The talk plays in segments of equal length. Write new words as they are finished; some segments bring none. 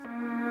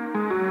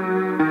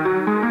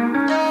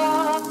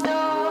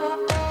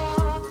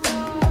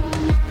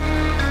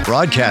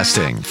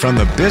Broadcasting from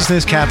the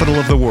business capital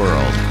of the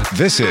world,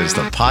 this is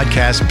the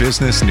Podcast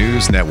Business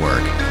News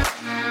Network.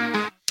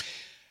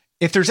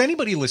 If there's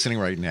anybody listening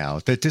right now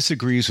that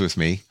disagrees with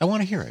me, I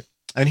want to hear it.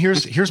 And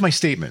here's my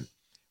statement.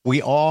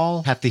 We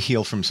all have to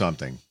heal from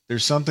something.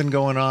 There's something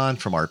going on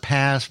from our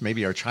past,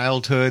 maybe our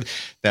childhood,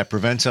 that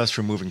prevents us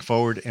from moving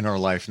forward in our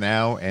life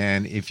now.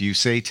 And if you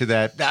say to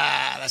that,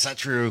 that's not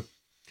true,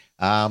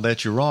 I'll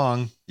bet you're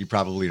wrong. You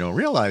probably don't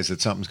realize that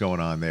something's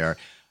going on there.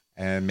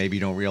 And maybe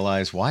you don't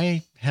realize,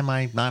 why am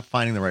I not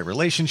finding the right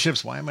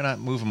relationships? Why am I not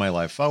moving my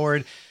life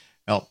forward?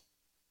 Well,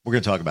 we're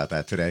going to talk about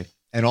that today.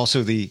 And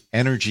also the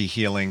energy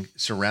healing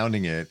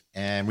surrounding it.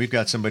 And we've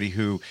got somebody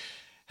who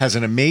has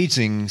an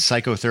amazing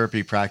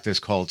psychotherapy practice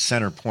called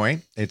Center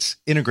Point. It's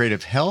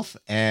integrative health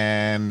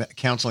and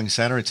counseling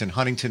center. It's in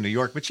Huntington, New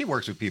York, but she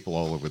works with people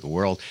all over the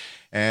world.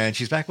 And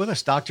she's back with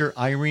us. Dr.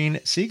 Irene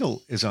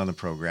Siegel is on the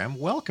program.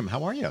 Welcome.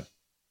 How are you?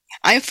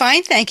 I'm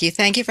fine, thank you.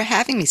 Thank you for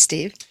having me,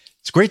 Steve.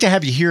 It's great to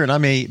have you here, and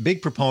I'm a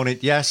big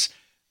proponent. Yes,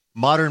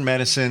 modern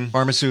medicine,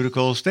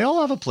 pharmaceuticals, they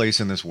all have a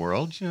place in this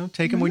world. You know,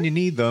 take them when you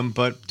need them,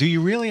 but do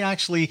you really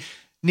actually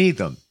need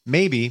them?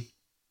 Maybe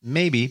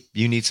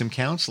you need some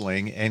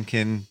counseling and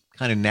can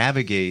kind of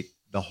navigate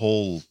the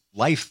whole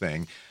life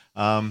thing.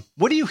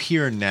 What do you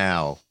hear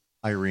now,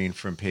 Irene,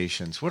 from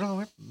patients? What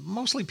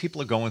mostly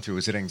people are going through?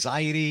 Is it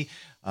anxiety,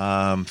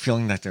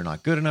 feeling that they're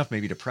not good enough,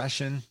 maybe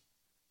depression?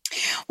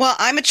 Well,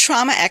 I'm a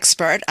trauma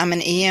expert. I'm an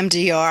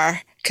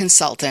EMDR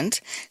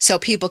consultant. So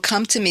people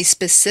come to me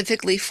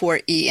specifically for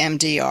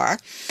EMDR.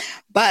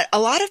 But a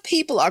lot of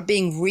people are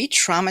being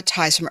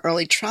re-traumatized from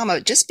early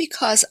trauma just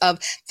because of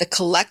the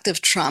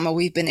collective trauma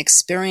we've been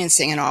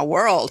experiencing in our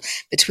world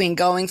between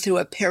going through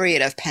a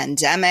period of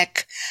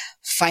pandemic,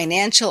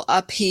 financial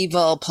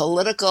upheaval,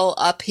 political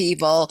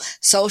upheaval,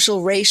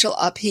 social, racial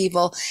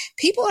upheaval.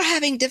 People are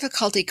having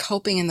difficulty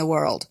coping in the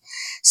world.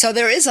 So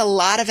there is a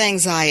lot of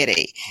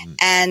anxiety,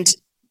 and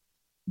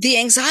the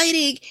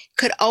anxiety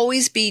could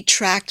always be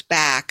tracked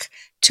back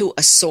to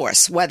a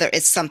source, whether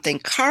it's something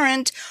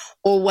current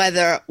or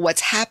whether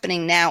what's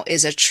happening now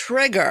is a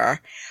trigger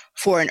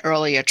for an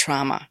earlier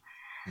trauma.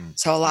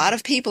 So a lot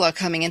of people are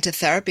coming into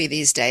therapy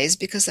these days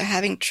because they're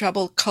having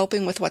trouble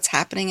coping with what's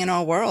happening in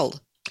our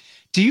world.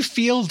 Do you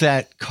feel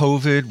that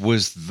COVID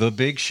was the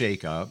big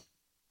shakeup?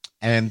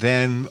 And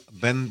then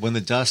when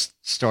the dust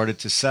started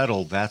to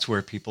settle, that's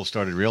where people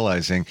started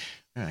realizing,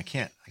 I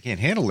can't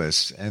handle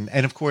this. And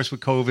of course,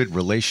 with COVID,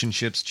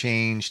 relationships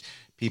changed.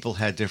 People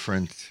had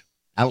different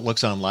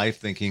outlooks on life,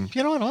 thinking,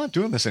 I'm not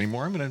doing this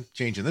anymore. I'm going to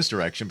change in this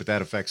direction, but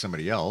that affects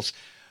somebody else.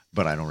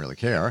 But I don't really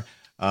care.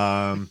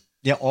 All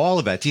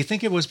of that. Do you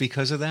think it was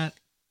because of that?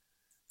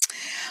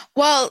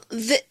 Well,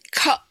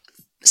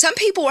 some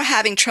people were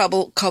having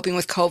trouble coping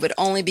with COVID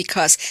only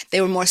because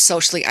they were more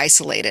socially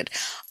isolated.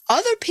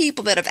 Other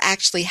people that have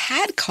actually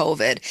had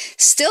COVID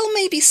still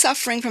may be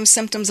suffering from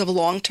symptoms of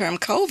long-term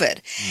COVID.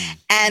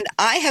 And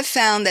I have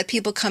found that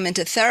people come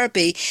into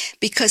therapy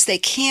because they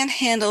can't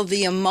handle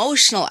the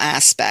emotional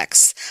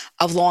aspects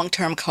of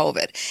long-term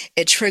COVID.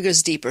 It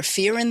triggers deeper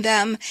fear in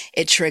them.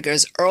 It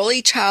triggers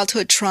early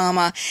childhood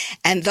trauma.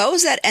 And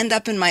those that end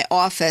up in my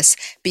office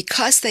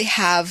because they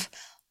have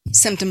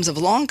symptoms of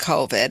long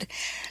COVID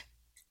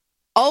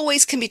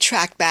always can be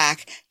tracked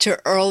back to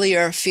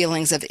earlier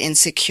feelings of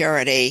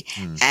insecurity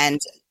and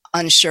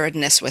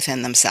unsureness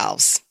within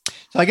themselves.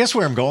 So I guess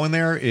where I'm going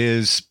there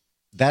is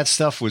that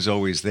stuff was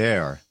always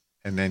there.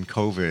 And then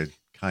COVID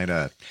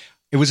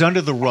it was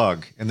under the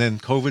rug. And then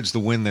COVID's the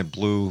wind that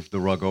blew the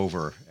rug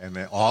over. And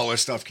then all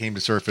this stuff came to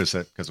surface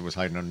because it was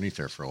hiding underneath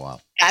there for a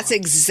while. That's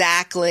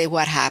exactly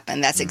what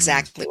happened.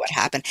 Exactly what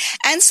happened.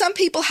 And some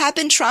people have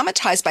been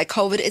traumatized by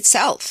COVID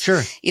itself.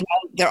 Sure.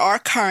 There are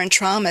current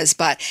traumas,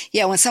 but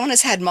when someone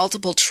has had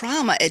multiple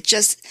trauma, it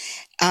just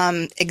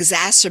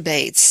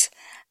exacerbates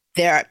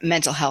their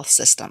mental health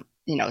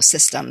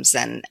systems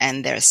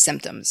and their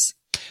symptoms.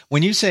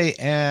 When you say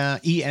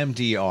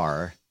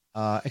EMDR,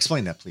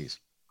 explain that, please.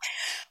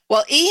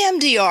 Well,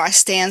 EMDR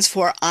stands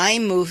for Eye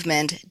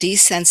Movement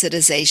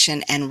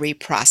Desensitization and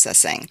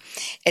Reprocessing.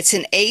 It's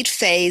an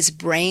 8-phase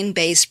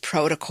brain-based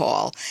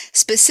protocol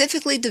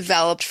specifically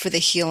developed for the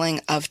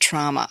healing of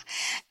trauma.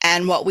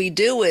 And what we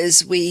do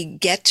is we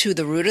get to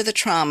the root of the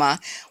trauma.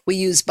 We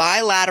use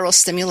bilateral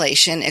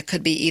stimulation. It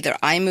could be either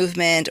eye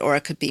movement or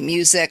it could be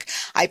music.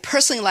 I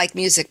personally like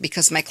music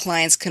because my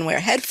clients can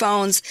wear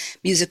headphones.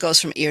 Music goes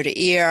from ear to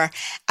ear.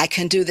 I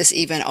can do this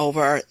even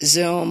over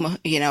Zoom,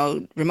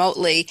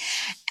 remotely.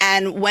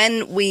 And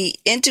when we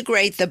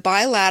integrate the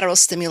bilateral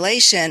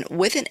stimulation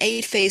with an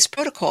 8-phase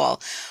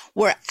protocol,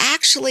 we're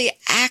actually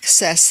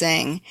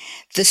accessing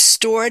the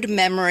stored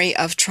memory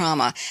of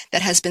trauma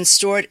that has been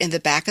stored in the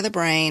back of the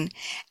brain,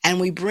 and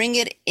we bring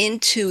it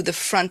into the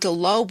frontal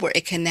lobe where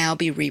it can now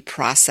be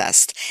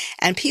reprocessed.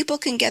 And people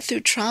can get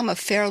through trauma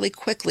fairly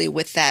quickly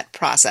with that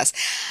process.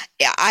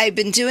 I've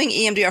been doing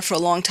EMDR for a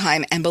long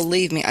time, and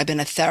believe me, I've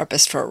been a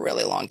therapist for a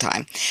really long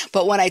time.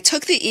 But when I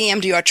took the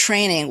EMDR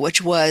training,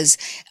 which was,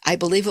 I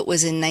believe it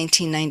was in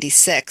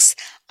 1996,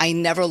 I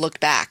never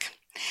looked back.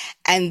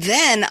 And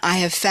then I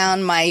have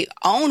found my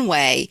own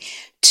way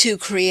to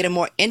create a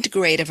more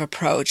integrative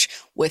approach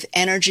with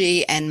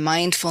energy and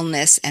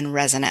mindfulness and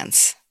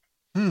resonance.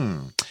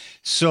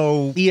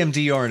 So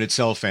EMDR in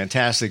itself,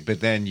 fantastic, but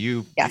then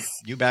you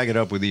bag it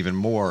up with even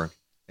more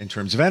in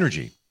terms of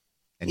energy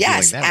and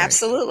healing that way.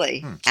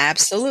 Absolutely.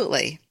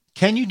 Absolutely.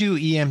 Can you do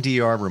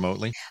EMDR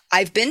remotely?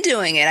 I've been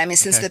doing it,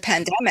 since the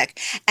pandemic.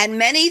 And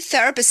many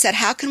therapists said,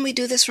 how can we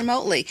do this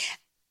remotely?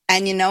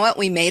 And you know what?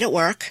 We made it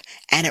work,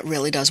 and it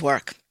really does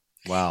work.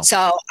 Wow.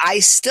 So I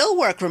still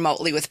work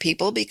remotely with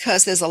people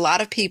because there's a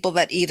lot of people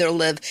that either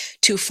live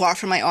too far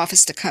from my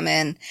office to come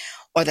in,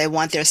 or they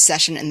want their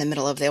session in the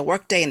middle of their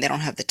workday and they don't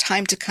have the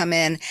time to come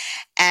in.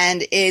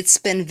 And it's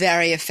been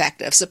very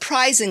effective.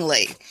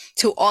 Surprisingly,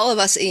 to all of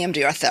us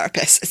EMDR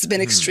therapists, it's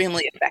been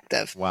extremely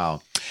effective.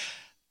 Wow.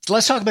 So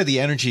let's talk about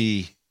the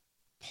energy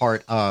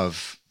part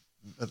of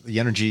the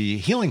energy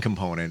healing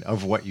component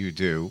of what you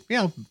do,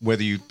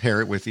 whether you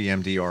pair it with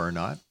EMDR or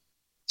not.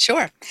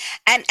 Sure.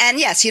 And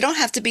yes, you don't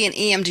have to be an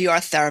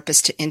EMDR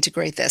therapist to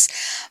integrate this,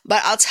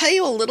 but I'll tell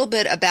you a little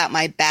bit about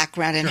my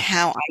background and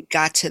how I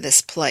got to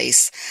this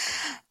place.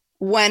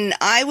 When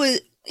I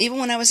was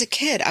a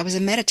kid, I was a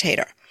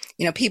meditator.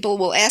 People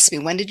will ask me,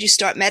 when did you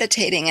start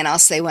meditating? And I'll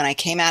say, when I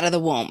came out of the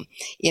womb.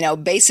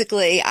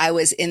 Basically, I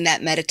was in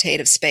that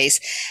meditative space.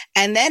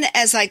 And then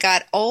as I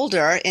got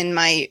older in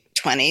my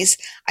 20s,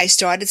 I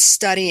started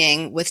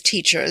studying with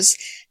teachers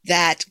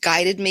that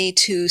guided me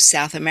to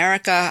South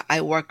America.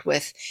 I worked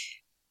with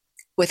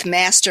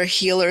master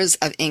healers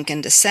of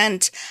Incan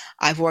descent.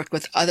 I've worked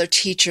with other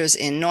teachers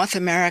in North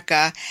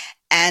America,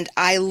 and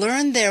I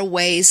learned their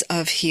ways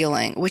of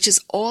healing, which is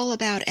all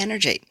about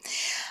energy.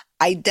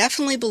 I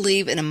definitely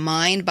believe in a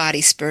mind,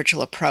 body,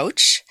 spiritual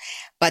approach,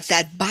 but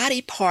that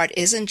body part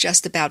isn't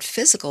just about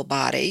physical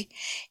body.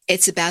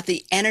 It's about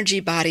the energy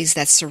bodies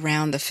that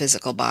surround the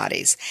physical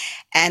bodies.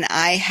 And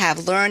I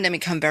have learned and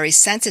become very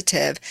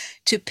sensitive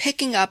to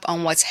picking up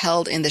on what's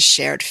held in the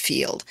shared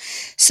field.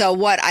 So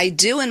what I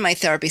do in my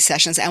therapy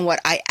sessions and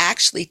what I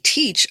actually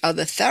teach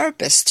other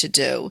therapists to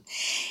do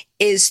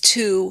is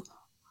to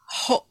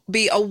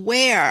be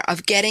aware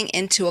of getting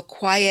into a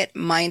quiet,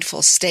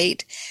 mindful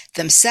state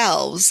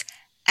themselves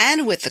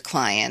and with the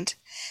client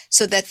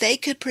so that they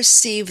could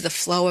perceive the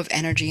flow of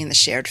energy in the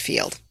shared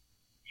field.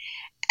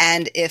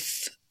 And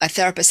if a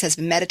therapist has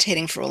been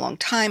meditating for a long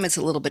time, it's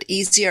a little bit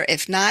easier.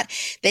 If not,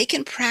 they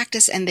can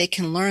practice and they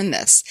can learn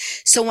this.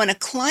 So when a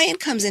client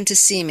comes in to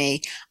see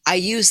me, I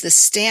use the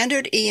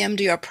standard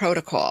EMDR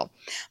protocol.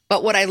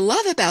 But what I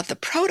love about the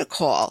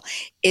protocol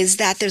is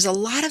that there's a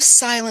lot of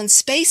silent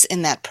space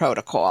in that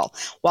protocol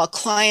while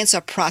clients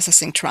are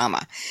processing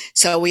trauma.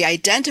 So we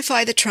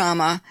identify the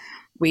trauma,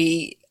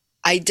 we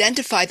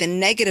identify the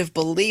negative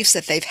beliefs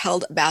that they've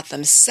held about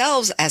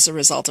themselves as a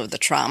result of the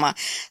trauma,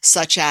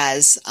 such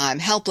as I'm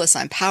helpless,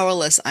 I'm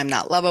powerless, I'm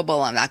not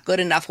lovable, I'm not good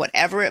enough,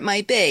 whatever it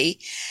might be.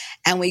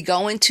 And we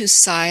go into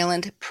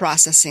silent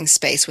processing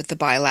space with the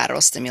bilateral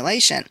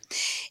stimulation.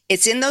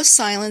 It's in those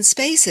silent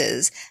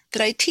spaces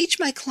that I teach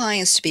my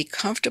clients to be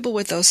comfortable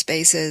with those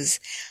spaces,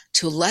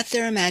 to let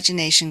their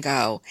imagination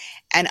go,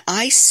 and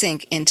I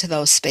sink into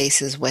those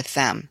spaces with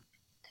them.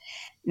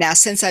 Now,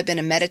 since I've been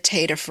a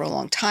meditator for a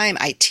long time,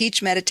 I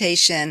teach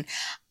meditation.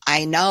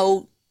 I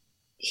know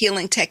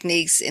healing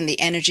techniques in the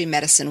energy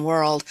medicine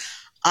world.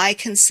 I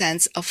can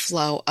sense a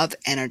flow of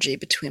energy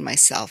between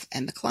myself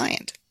and the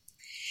client.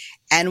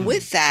 And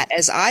with that,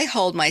 as I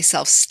hold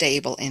myself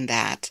stable in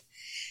that,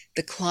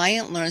 the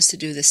client learns to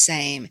do the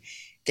same.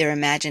 Their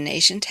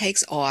imagination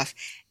takes off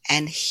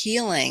and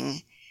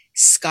healing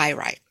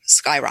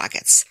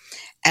skyrockets.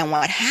 And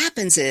what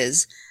happens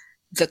is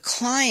the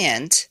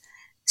client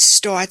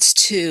starts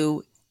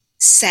to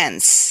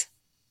sense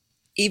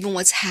even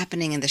what's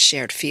happening in the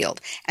shared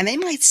field. And they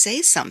might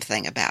say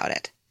something about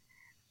it.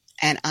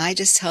 And I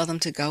just tell them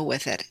to go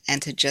with it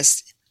and to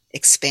just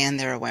expand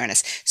their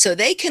awareness. So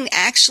they can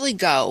actually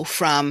go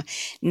from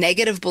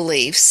negative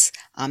beliefs,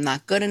 I'm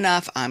not good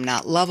enough, I'm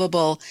not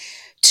lovable,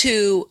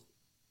 to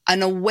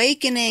an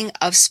awakening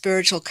of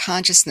spiritual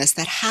consciousness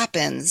that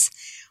happens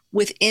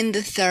within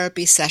the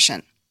therapy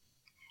session.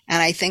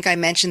 And I think I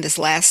mentioned this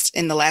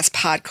in the last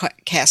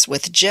podcast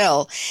with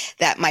Jill,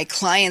 that my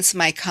clients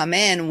might come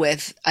in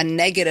with a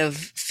negative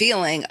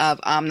feeling of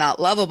I'm not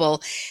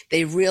lovable.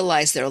 They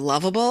realize they're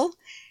lovable.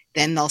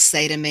 Then they'll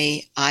say to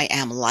me, I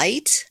am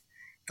light.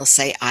 They'll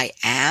say, I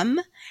am.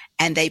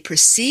 And they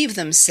perceive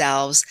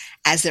themselves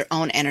as their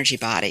own energy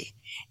body.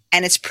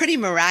 And it's pretty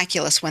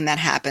miraculous when that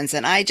happens.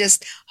 And I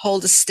just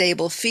hold a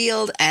stable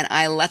field and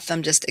I let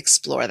them just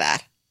explore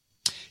that.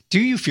 Do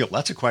you feel,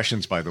 lots of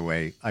questions, by the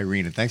way,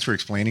 Irene, and thanks for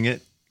explaining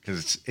it,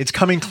 because it's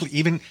coming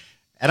even,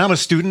 and I'm a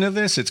student of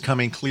this, it's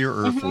coming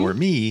clearer for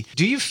me.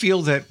 Do you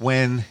feel that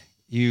when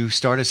you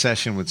start a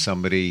session with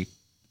somebody,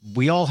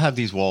 we all have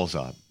these walls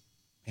up,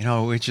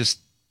 it just,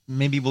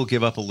 maybe we'll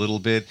give up a little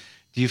bit.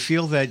 Do you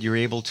feel that you're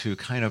able to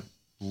kind of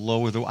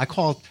lower I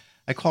call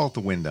it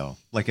the window,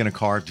 like in a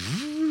car,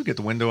 get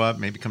the window up,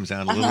 maybe comes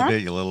down a little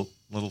bit, you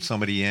little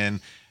somebody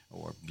in,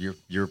 or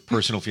your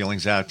personal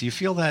feelings out. Do you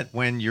feel that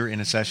when you're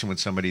in a session with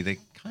somebody, they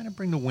kind of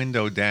bring the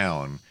window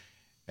down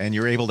and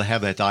you're able to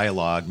have that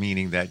dialogue,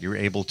 meaning that you're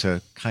able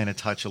to kind of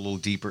touch a little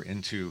deeper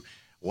into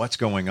what's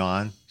going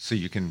on so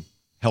you can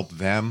help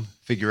them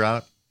figure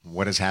out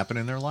what has happened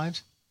in their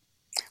lives?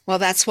 Well,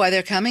 that's why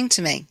they're coming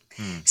to me.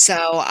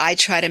 So I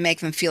try to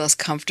make them feel as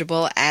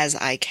comfortable as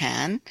I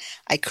can.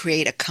 I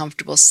create a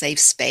comfortable, safe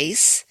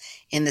space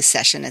in the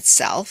session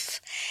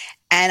itself.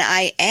 And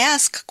I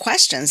ask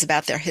questions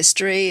about their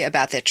history,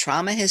 about their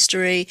trauma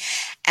history.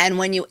 And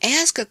when you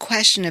ask a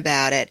question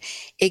about it,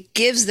 it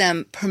gives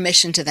them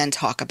permission to then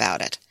talk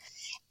about it.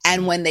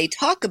 And when they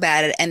talk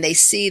about it and they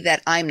see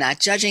that I'm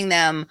not judging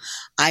them,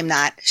 I'm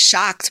not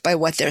shocked by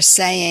what they're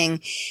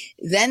saying,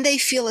 then they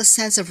feel a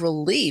sense of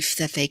relief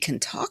that they can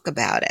talk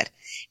about it.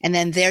 And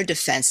then their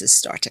defenses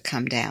start to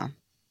come down.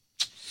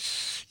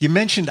 You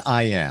mentioned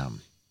I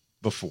am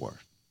before,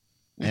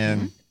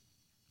 and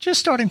just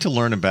starting to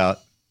learn about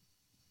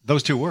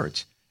those two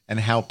words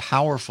and how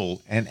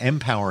powerful and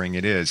empowering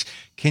it is.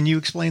 Can you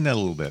explain that a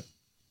little bit?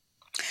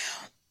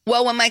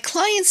 Well, when my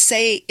clients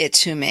say it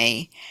to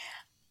me,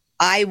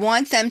 I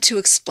want them to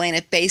explain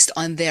it based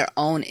on their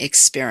own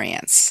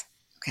experience.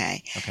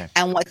 Okay.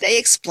 And what they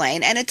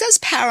explain, and it does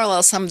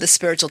parallel some of the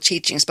spiritual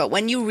teachings, but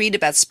when you read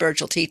about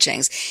spiritual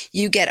teachings,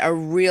 you get a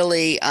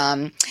really,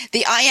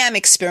 the I am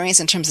experience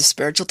in terms of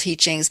spiritual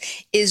teachings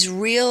is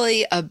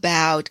really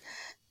about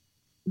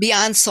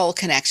beyond soul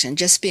connection,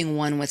 just being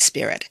one with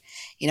spirit,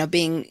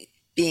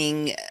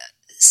 being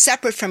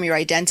separate from your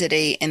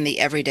identity in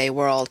the everyday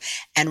world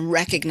and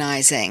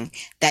recognizing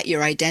that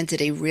your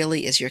identity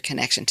really is your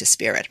connection to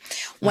spirit.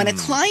 When a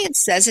client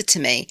says it to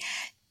me,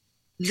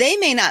 they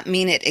may not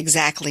mean it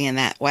exactly in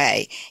that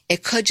way.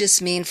 It could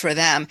just mean for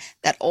them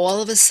that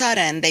all of a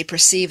sudden they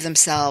perceive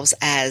themselves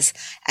as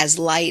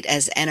light,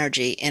 as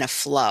energy in a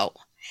flow,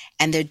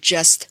 and they're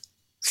just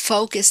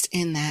focused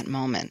in that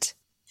moment.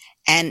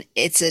 And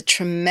it's a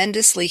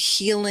tremendously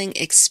healing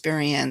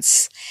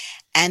experience.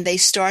 And they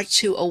start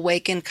to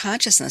awaken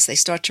consciousness. They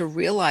start to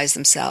realize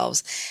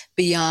themselves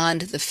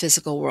beyond the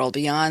physical world,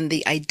 beyond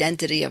the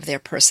identity of their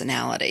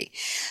personality.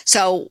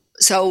 So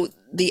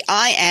the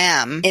I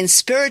am in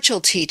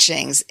spiritual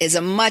teachings is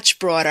a much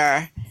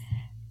broader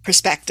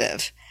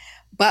perspective.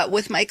 But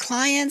with my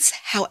clients,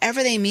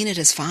 however they mean it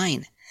is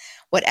fine.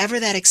 Whatever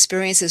that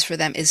experience is for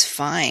them is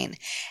fine.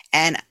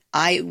 And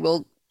I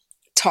will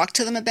talk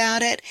to them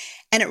about it.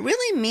 And it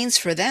really means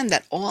for them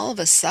that all of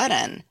a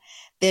sudden,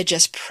 they're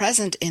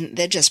present in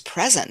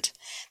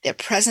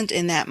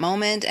that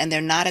moment, and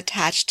they're not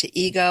attached to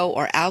ego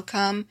or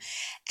outcome,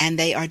 and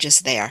they are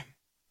just there.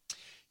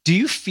 Do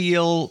you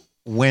feel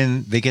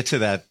when they get to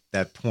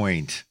that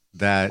point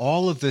that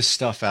all of this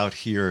stuff out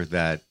here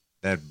that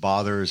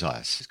bothers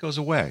us just goes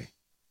away?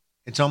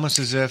 It's almost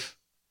as if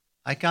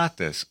I got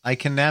this. I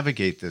can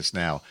navigate this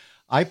now.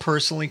 I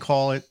personally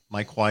call it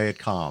my quiet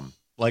calm.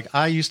 Like,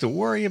 I used to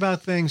worry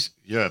about things.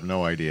 You have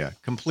no idea.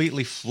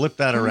 Completely flip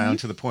that around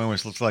to the point where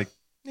it's like,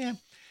 yeah,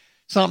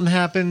 something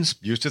happens,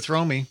 used to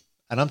throw me.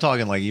 And I'm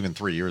talking like even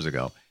 3 years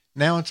ago.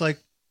 Now it's like,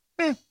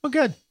 we're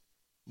good.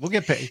 We'll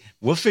get paid.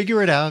 We'll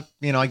figure it out.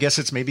 I guess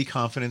it's maybe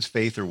confidence,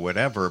 faith, or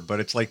whatever, but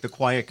it's like the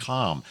quiet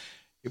calm.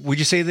 Would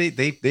you say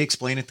they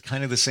explain it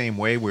kind of the same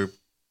way, where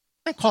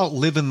I call it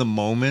live in the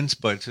moment,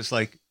 but it's just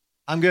like,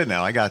 I'm good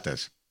now. I got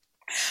this.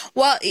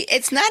 Well,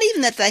 it's not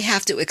even that they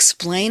have to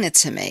explain it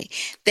to me.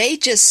 They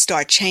just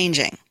start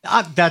changing.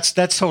 That's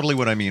totally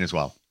what I mean as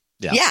well.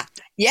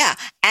 Yeah.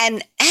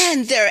 And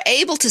they're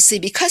able to see,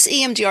 because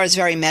EMDR is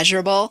very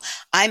measurable,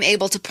 I'm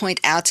able to point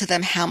out to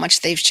them how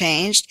much they've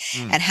changed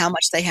and how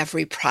much they have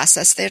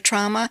reprocessed their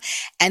trauma,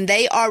 and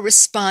they are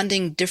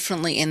responding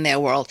differently in their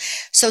world.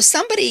 So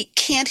somebody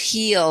can't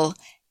heal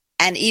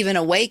and even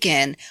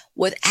awaken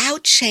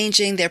without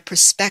changing their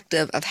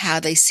perspective of how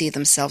they see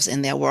themselves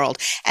in their world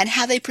and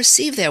how they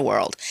perceive their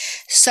world.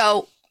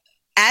 So,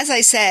 as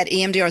I said,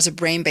 EMDR is a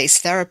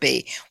brain-based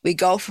therapy. We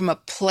go from a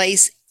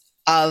place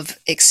of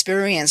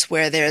experience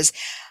where there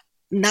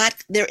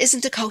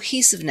isn't a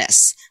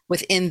cohesiveness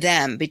within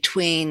them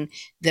between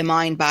the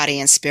mind, body,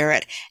 and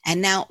spirit.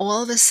 And now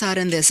all of a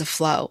sudden there's a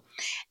flow.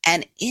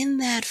 And in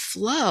that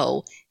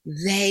flow,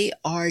 they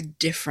are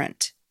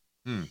different.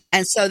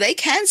 And so they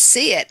can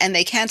see it and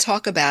they can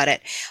talk about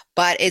it,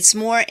 but it's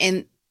more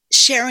in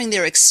sharing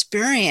their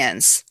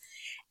experience,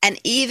 and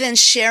even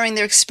sharing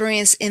their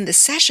experience in the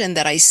session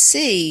that I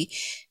see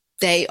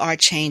they are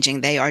changing,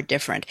 they are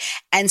different.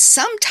 And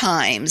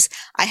sometimes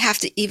I have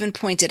to even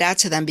point it out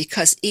to them,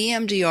 because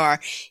EMDR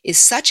is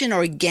such an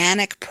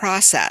organic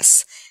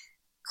process.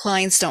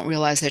 Clients don't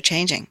realize they're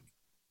changing.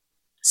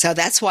 So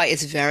that's why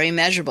it's very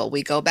measurable.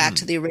 We go back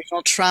to the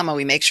original trauma.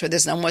 We make sure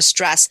there's no more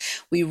stress.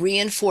 We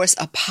reinforce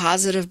a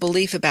positive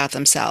belief about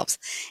themselves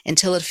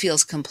until it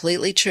feels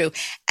completely true.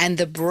 And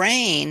the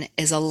brain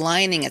is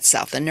aligning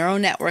itself. The neural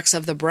networks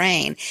of the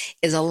brain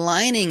is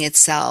aligning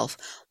itself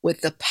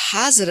with the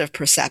positive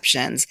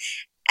perceptions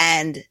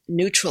and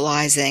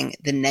neutralizing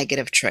the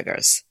negative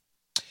triggers.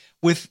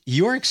 With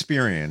your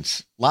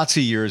experience, lots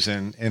of years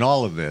in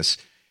all of this,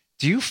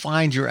 do you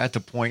find you're at the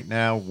point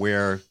now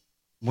where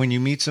when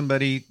you meet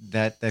somebody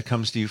that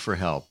comes to you for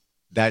help,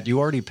 that you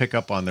already pick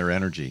up on their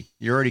energy.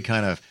 You're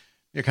kind of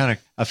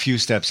a few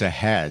steps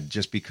ahead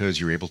just because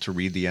you're able to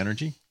read the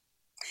energy.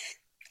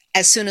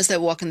 As soon as they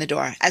walk in the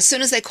door, as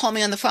soon as they call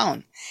me on the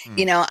phone,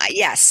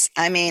 yes.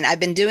 I mean, I've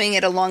been doing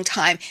it a long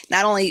time.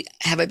 Not only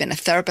have I been a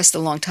therapist a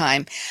long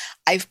time,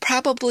 I've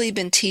probably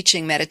been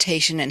teaching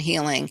meditation and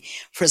healing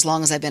for as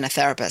long as I've been a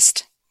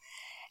therapist.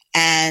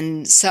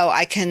 And so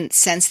I can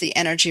sense the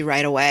energy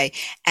right away.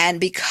 And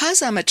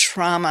because I'm a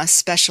trauma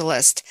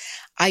specialist,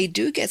 I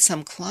do get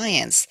some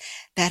clients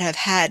that have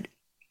had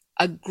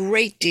a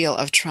great deal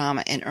of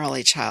trauma in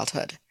early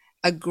childhood,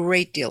 a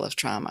great deal of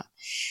trauma.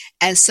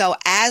 And so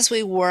as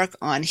we work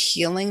on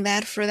healing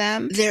that for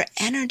them, their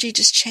energy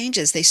just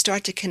changes. They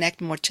start to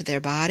connect more to their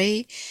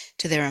body,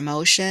 to their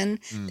emotion.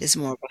 There's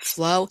more of a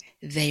flow.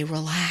 They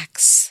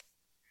relax.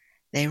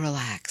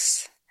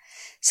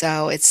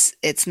 So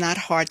it's not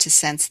hard to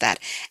sense that.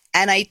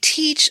 And I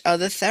teach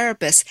other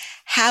therapists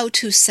how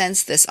to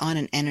sense this on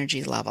an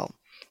energy level.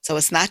 So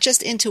it's not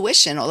just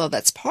intuition, although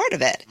that's part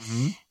of it.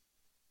 Mm-hmm.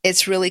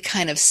 It's really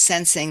kind of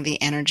sensing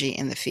the energy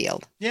in the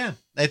field. Yeah.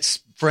 It's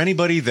for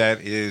anybody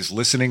that is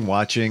listening,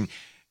 watching,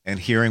 and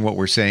hearing what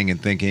we're saying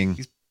and thinking,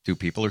 these two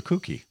people are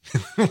kooky.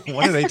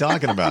 What are they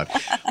talking about?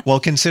 Well,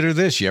 consider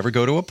this. You ever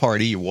go to a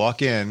party, you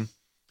walk in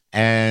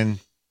and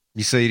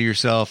you say to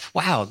yourself,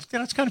 wow, it's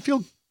kind of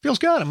feels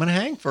good. I'm going to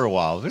hang for a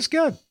while. It's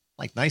good.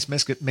 Like nice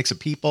mix of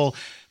people,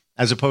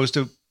 as opposed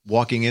to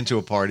walking into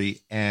a party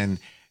and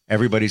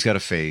everybody's got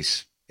a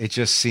face. It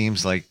just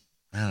seems like,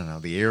 I don't know,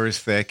 the air is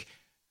thick.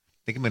 I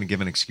think I'm going to give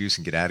an excuse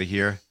and get out of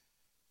here.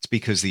 It's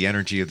because the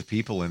energy of the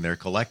people in there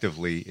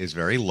collectively is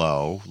very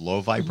low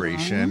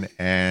vibration.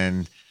 Mm-hmm.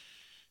 And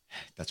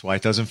that's why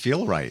it doesn't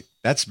feel right.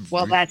 That's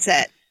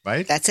it.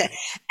 Right? That's it.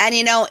 And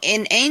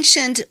in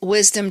ancient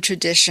wisdom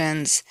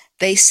traditions,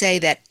 they say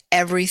that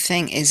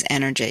everything is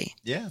energy.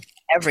 Yeah.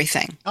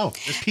 Everything. Oh,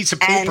 this piece of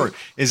paper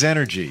is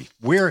energy.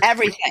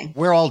 Everything.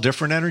 We're all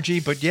different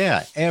energy, but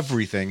yeah,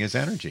 everything is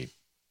energy.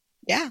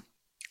 Yeah.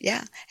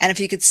 Yeah. And if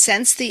you could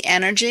sense the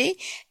energy,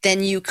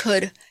 then you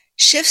could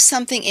shift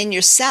something in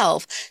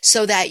yourself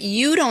so that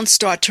you don't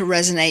start to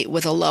resonate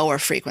with a lower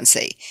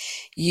frequency.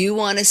 You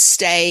want to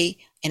stay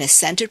in a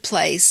centered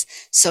place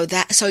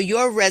so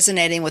you're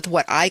resonating with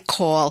what I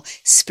call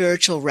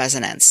spiritual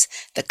resonance,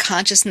 the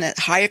consciousness,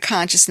 higher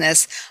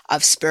consciousness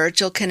of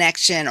spiritual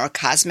connection or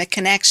cosmic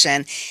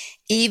connection,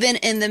 even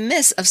in the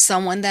midst of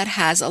someone that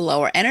has a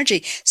lower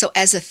energy. So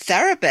as a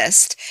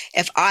therapist,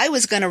 if I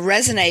was going to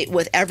resonate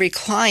with every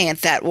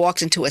client that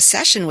walked into a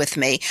session with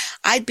me,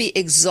 I'd be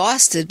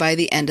exhausted by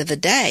the end of the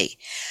day.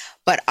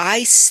 But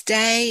I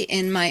stay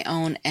in my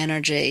own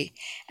energy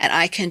and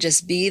I can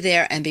just be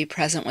there and be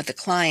present with the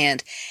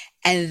client,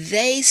 and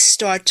they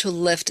start to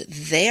lift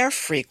their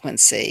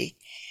frequency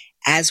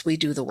as we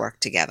do the work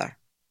together.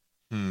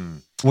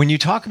 When you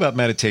talk about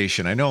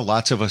meditation, I know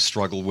lots of us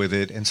struggle with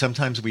it, and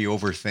sometimes we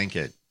overthink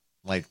it,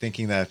 like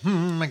thinking that,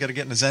 I got to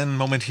get in a Zen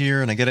moment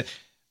here and I get it.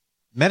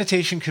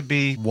 Meditation could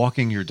be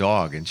walking your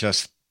dog and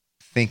just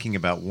thinking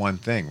about one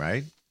thing,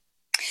 right?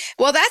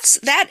 Well,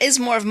 that is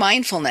more of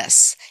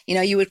mindfulness.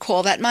 You would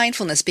call that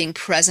mindfulness, being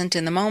present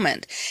in the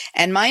moment.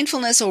 And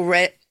mindfulness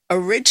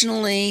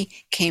originally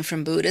came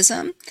from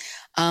Buddhism.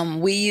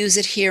 We use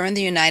it here in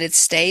the United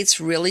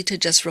States really to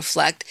just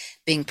reflect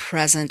being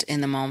present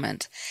in the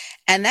moment.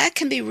 And that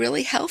can be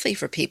really healthy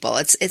for people.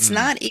 It's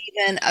not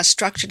even a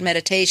structured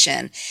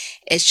meditation.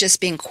 It's just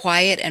being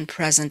quiet and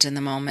present in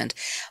the moment.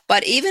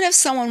 But even if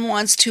someone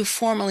wants to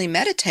formally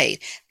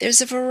meditate,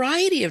 there's a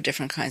variety of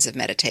different kinds of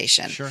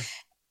meditation. Sure.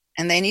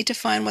 And they need to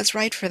find what's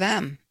right for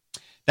them.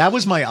 That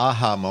was my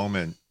aha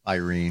moment,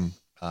 Irene.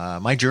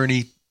 My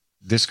journey,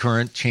 this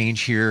current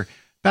change here,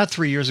 about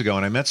 3 years ago.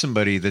 And I met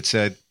somebody that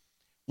said,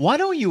 why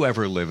don't you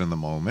ever live in the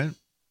moment?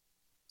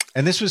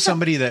 And this was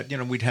somebody that,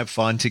 we'd have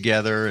fun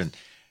together. And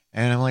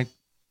I'm like,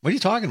 what are you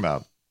talking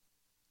about?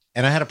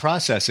 And I had to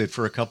process it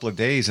for a couple of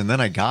days. And then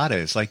I got it.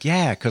 It's like,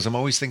 yeah, because I'm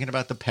always thinking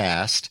about the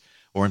past,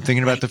 or I'm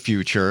thinking about the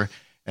future.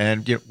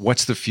 And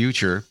what's the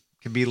future?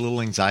 Can be a little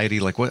anxiety,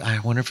 like I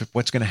wonder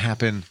what's going to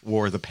happen,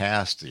 or the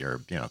past, or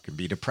can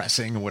be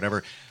depressing or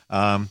whatever.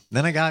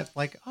 Then I got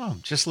like,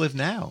 just live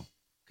now,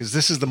 because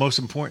this is the most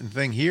important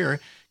thing here,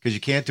 because you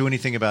can't do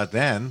anything about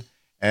then,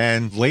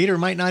 and later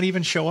might not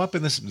even show up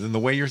in the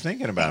way you're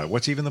thinking about it.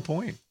 What's even the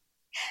point?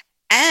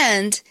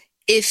 And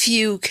if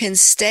you can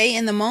stay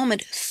in the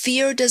moment,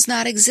 fear does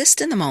not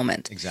exist in the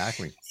moment.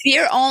 Exactly.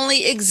 Fear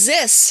only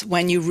exists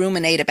when you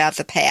ruminate about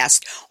the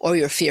past or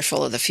you're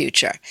fearful of the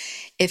future.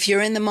 If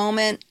you're in the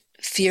moment,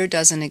 fear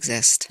doesn't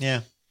exist.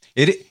 Yeah.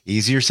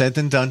 Easier said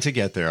than done to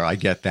get there. I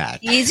get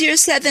that. Easier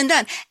said than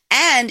done.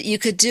 And you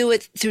could do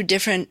it through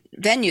different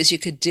venues. You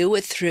could do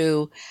it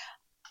through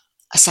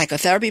a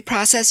psychotherapy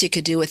process. You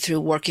could do it through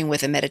working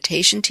with a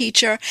meditation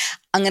teacher.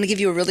 I'm going to give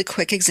you a really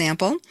quick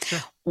example. Sure.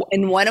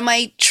 In one of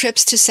my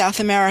trips to South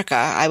America,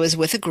 I was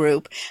with a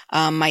group.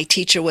 My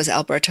teacher was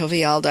Alberto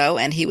Vialdo,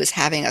 and he was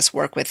having us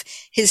work with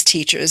his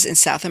teachers in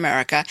South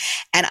America.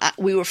 And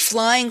we were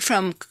flying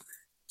from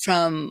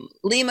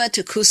Lima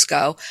to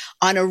Cusco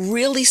on a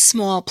really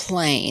small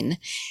plane.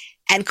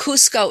 And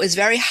Cusco is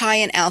very high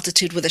in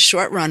altitude with a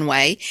short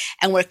runway.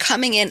 And we're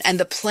coming in and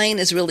the plane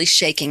is really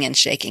shaking and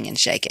shaking and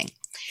shaking.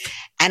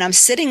 And I'm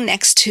sitting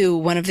next to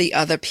one of the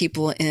other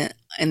people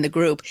in the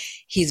group.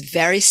 He's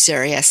very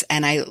serious.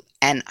 And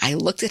I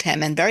looked at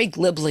him and very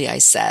glibly I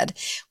said,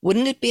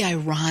 wouldn't it be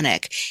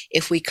ironic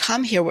if we're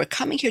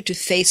coming here to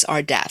face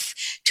our death,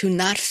 to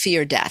not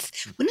fear death.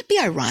 Wouldn't it be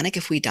ironic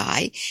if we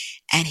die?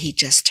 And he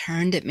just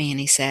turned at me and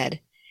he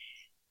said,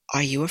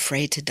 are you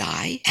afraid to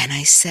die? And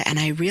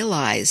I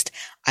realized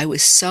I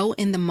was so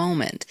in the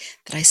moment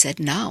that I said,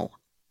 no,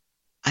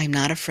 I'm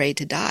not afraid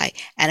to die.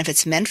 And if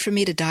it's meant for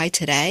me to die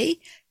today,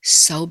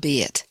 so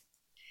be it.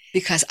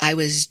 Because I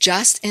was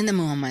just in the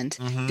moment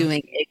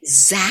doing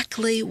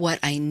exactly what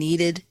I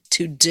needed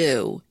to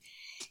do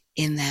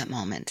in that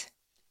moment.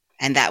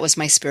 And that was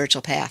my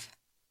spiritual path.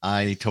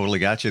 I totally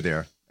got you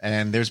there.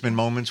 And there's been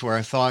moments where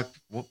I thought,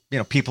 well,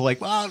 people like,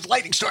 well, there's a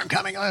lightning storm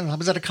coming. I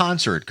was at a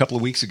concert a couple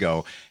of weeks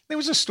ago. There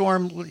was a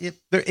storm.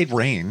 It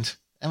rained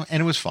and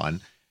it was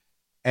fun.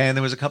 And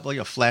there was a couple of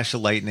a flash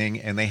of lightning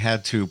and they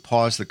had to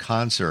pause the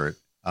concert.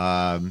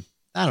 I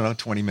don't know,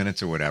 20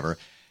 minutes or whatever.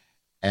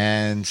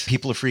 And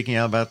people are freaking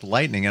out about the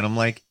lightning. And I'm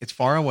like, it's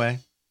far away.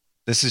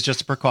 This is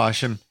just a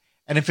precaution.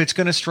 And if it's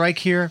going to strike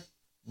here,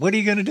 what are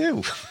you going to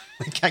do?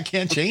 I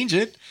can't change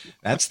it.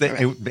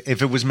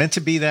 If it was meant to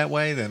be that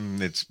way, then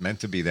it's meant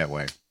to be that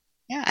way.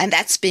 Yeah. And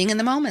that's being in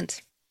the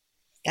moment.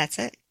 That's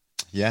it.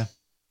 Yeah.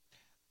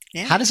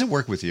 How does it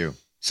work with you?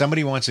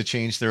 Somebody wants to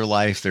change their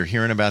life. They're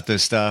hearing about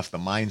this stuff, the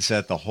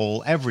mindset, the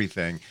whole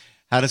everything.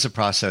 How does the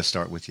process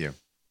start with you?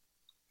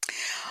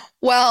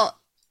 Well,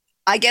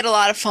 I get a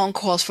lot of phone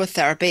calls for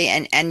therapy,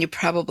 and you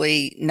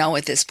probably know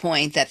at this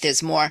point that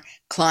there's more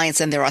clients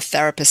than there are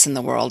therapists in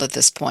the world at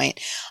this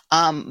point.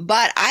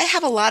 But I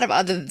have a lot of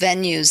other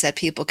venues that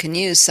people can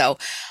use. So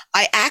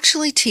I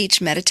actually teach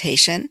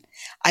meditation.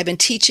 I've been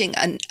teaching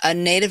a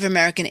Native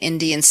American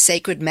Indian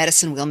sacred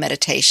medicine wheel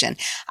meditation.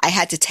 I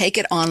had to take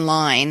it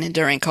online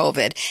during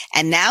COVID,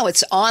 and now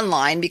it's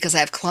online because I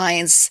have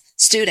clients,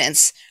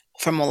 students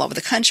from all over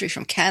the country,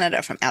 from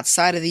Canada, from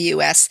outside of the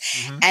U.S.,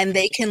 and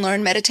they can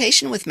learn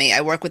meditation with me. I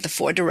work with the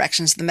 4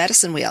 directions of the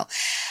medicine wheel.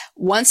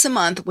 Once a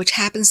month, which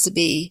happens to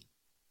be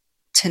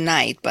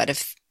tonight, but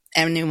if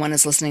anyone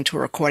is listening to a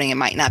recording, it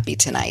might not be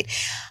tonight.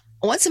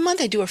 Once a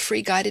month, I do a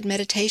free guided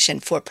meditation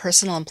for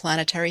personal and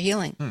planetary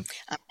healing. I'm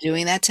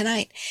doing that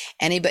tonight.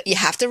 But you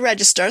have to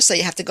register, so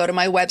you have to go to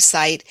my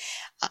website,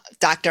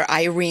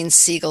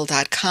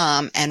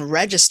 drirenesiegel.com, and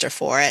register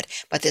for it,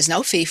 but there's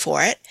no fee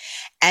for it.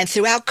 And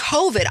throughout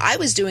COVID, I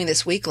was doing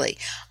this weekly.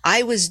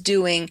 Because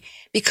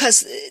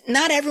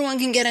not everyone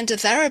can get into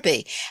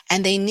therapy,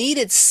 and they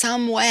needed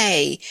some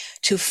way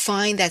to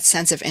find that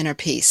sense of inner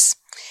peace.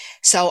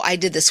 So I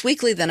did this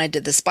weekly, then I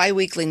did this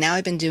biweekly. Now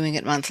I've been doing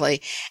it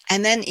monthly.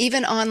 And then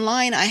even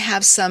online, I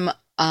have some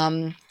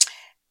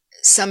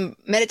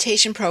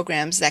meditation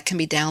programs that can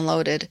be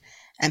downloaded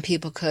and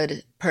people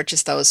could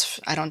purchase those.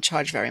 I don't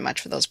charge very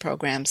much for those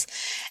programs.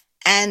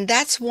 And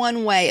that's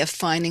one way of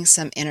finding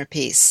some inner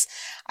peace.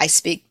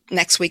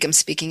 Next week, I'm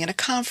speaking at a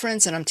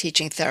conference and I'm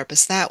teaching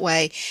therapists that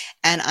way.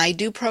 And I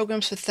do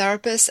programs for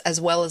therapists as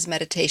well as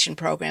meditation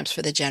programs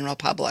for the general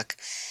public.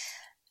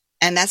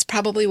 And that's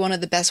probably one of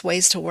the best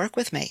ways to work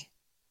with me.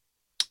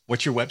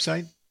 What's your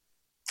website?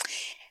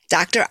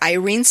 Dr.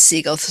 Irene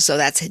Siegel. So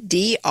that's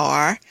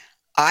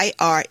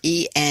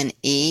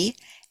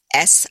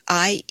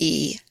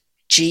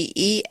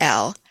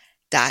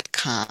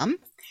DRIRENESIEGEL.com.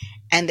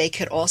 And they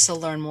could also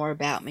learn more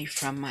about me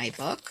from my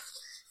book,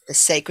 The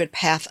Sacred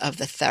Path of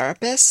the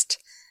Therapist,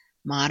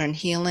 Modern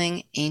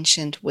Healing,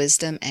 Ancient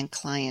Wisdom, and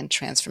Client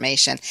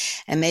Transformation.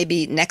 And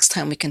maybe next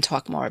time we can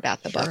talk more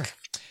about the book.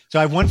 So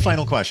I have one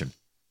final question.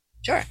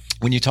 Sure.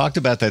 When you talked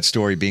about that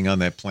story being on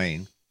that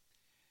plane,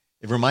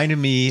 it reminded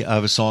me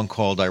of a song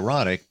called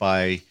Ironic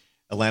by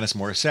Alanis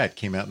Morissette,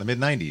 came out in the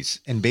mid-90s.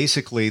 And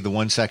basically the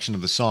one section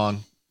of the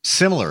song,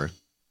 similar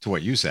to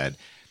what you said,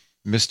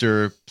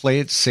 Mr. Play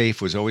It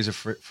Safe was always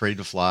afraid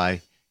to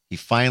fly. He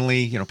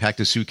finally, packed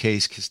his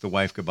suitcase, kissed the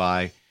wife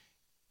goodbye.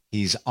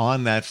 He's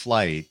on that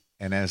flight.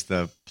 And as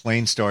the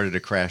plane started to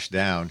crash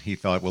down, he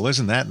thought, well,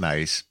 isn't that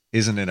nice?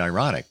 Isn't it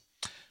ironic?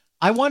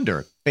 I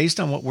wonder, based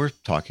on what we're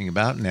talking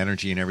about and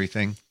energy and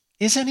everything,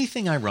 is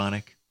anything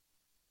ironic?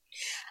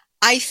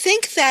 I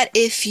think that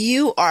if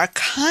you are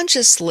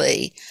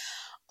consciously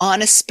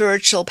on a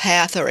spiritual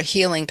path or a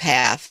healing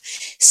path,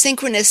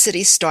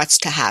 synchronicity starts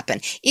to happen.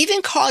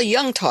 Even Carl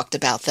Jung talked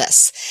about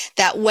this,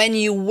 that when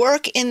you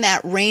work in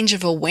that range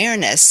of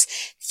awareness,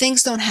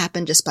 things don't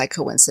happen just by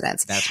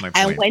coincidence. That's my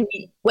point. And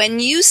when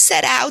you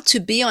set out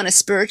to be on a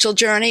spiritual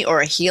journey or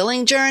a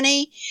healing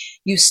journey,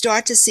 you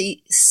start to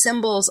see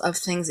symbols of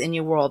things in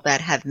your world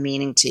that have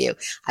meaning to you.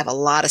 I have a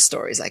lot of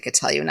stories I could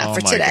tell you, not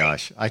for today. Oh my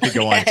gosh, I could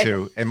go on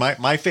too. And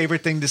my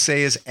favorite thing to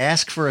say is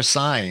ask for a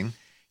sign,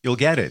 you'll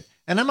get it.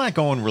 And I'm not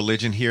going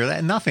religion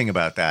here, nothing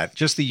about that.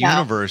 Just the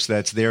universe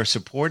that's there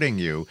supporting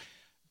you.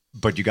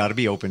 But you got to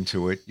be open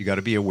to it. You got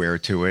to be aware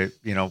to it.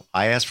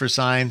 I ask for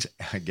signs,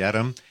 I get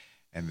them.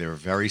 and they're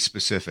very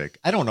specific.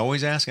 I don't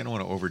always ask. I don't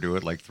want to overdo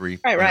it, like three,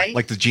 right.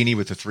 like the genie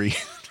with the three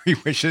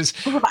wishes.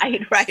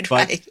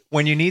 Right.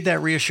 When you need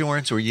that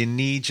reassurance or you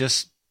need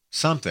just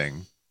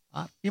something,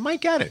 you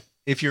might get it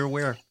if you're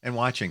aware and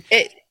watching.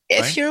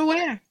 If you're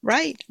aware,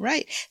 right.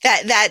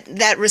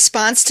 That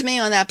response to me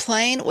on that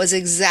plane was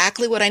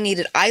exactly what I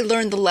needed. I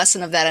learned the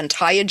lesson of that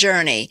entire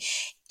journey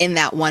in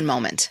that one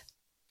moment.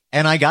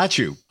 And I got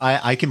you.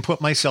 I can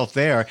put myself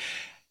there,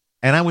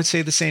 and I would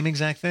say the same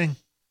exact thing.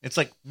 It's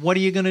like, what are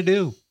you going to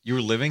do?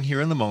 You're living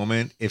here in the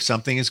moment. If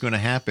something is going to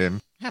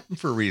happen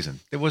for a reason.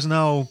 There was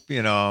no,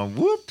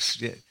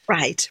 whoops.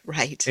 Right.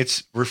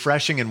 It's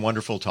refreshing and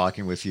wonderful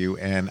talking with you,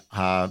 and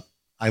I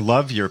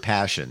love your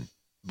passion.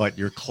 But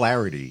your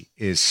clarity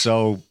is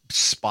so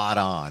spot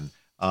on.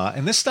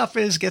 And this stuff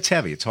gets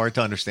heavy. It's hard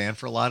to understand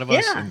for a lot of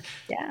us.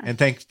 And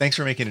thanks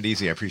for making it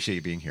easy. I appreciate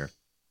you being here.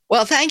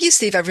 Well, thank you,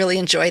 Steve. I've really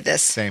enjoyed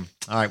this. Same.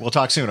 All right. We'll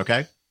talk soon,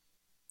 okay?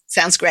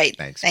 Sounds great.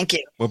 Thanks. Thank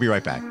you. We'll be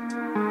right back.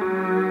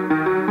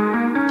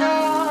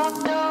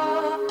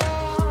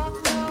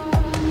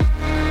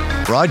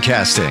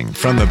 Broadcasting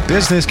from the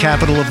business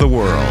capital of the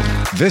world,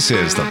 this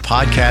is the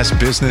Podcast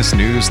Business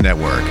News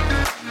Network.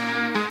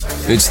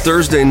 It's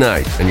Thursday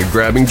night, and you're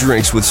grabbing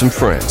drinks with some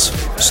friends.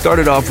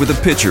 Started off with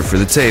a pitcher for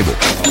the table,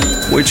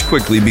 which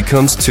quickly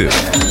becomes two.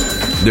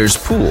 There's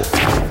pool.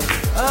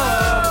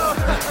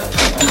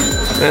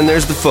 And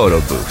there's the photo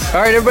booth.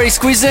 All right, everybody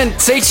squeeze in.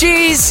 Say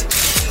cheese!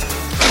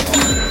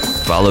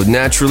 Followed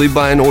naturally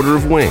by an order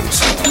of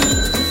wings.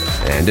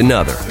 And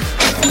another.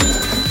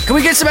 Can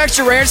we get some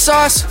extra ranch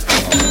sauce?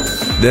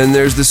 Then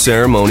there's the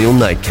ceremonial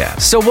nightcap.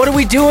 So what are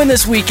we doing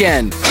this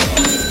weekend?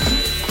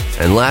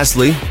 And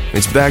lastly,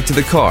 it's back to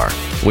the car,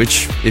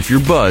 which, if you're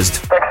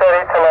buzzed,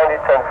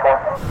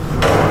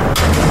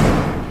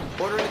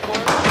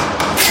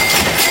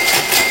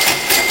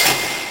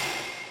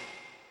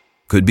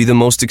 could be the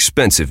most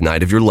expensive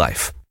night of your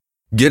life.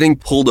 Getting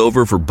pulled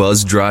over for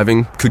buzz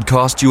driving could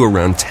cost you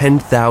around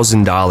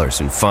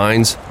 $10,000 in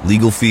fines,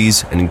 legal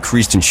fees, and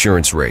increased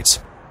insurance rates.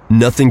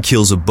 Nothing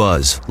kills a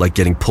buzz like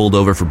getting pulled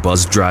over for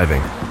buzz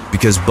driving,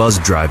 because buzz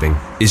driving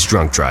is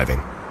drunk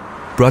driving.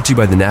 Brought to you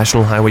by the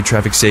National Highway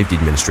Traffic Safety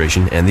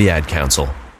Administration and the Ad Council.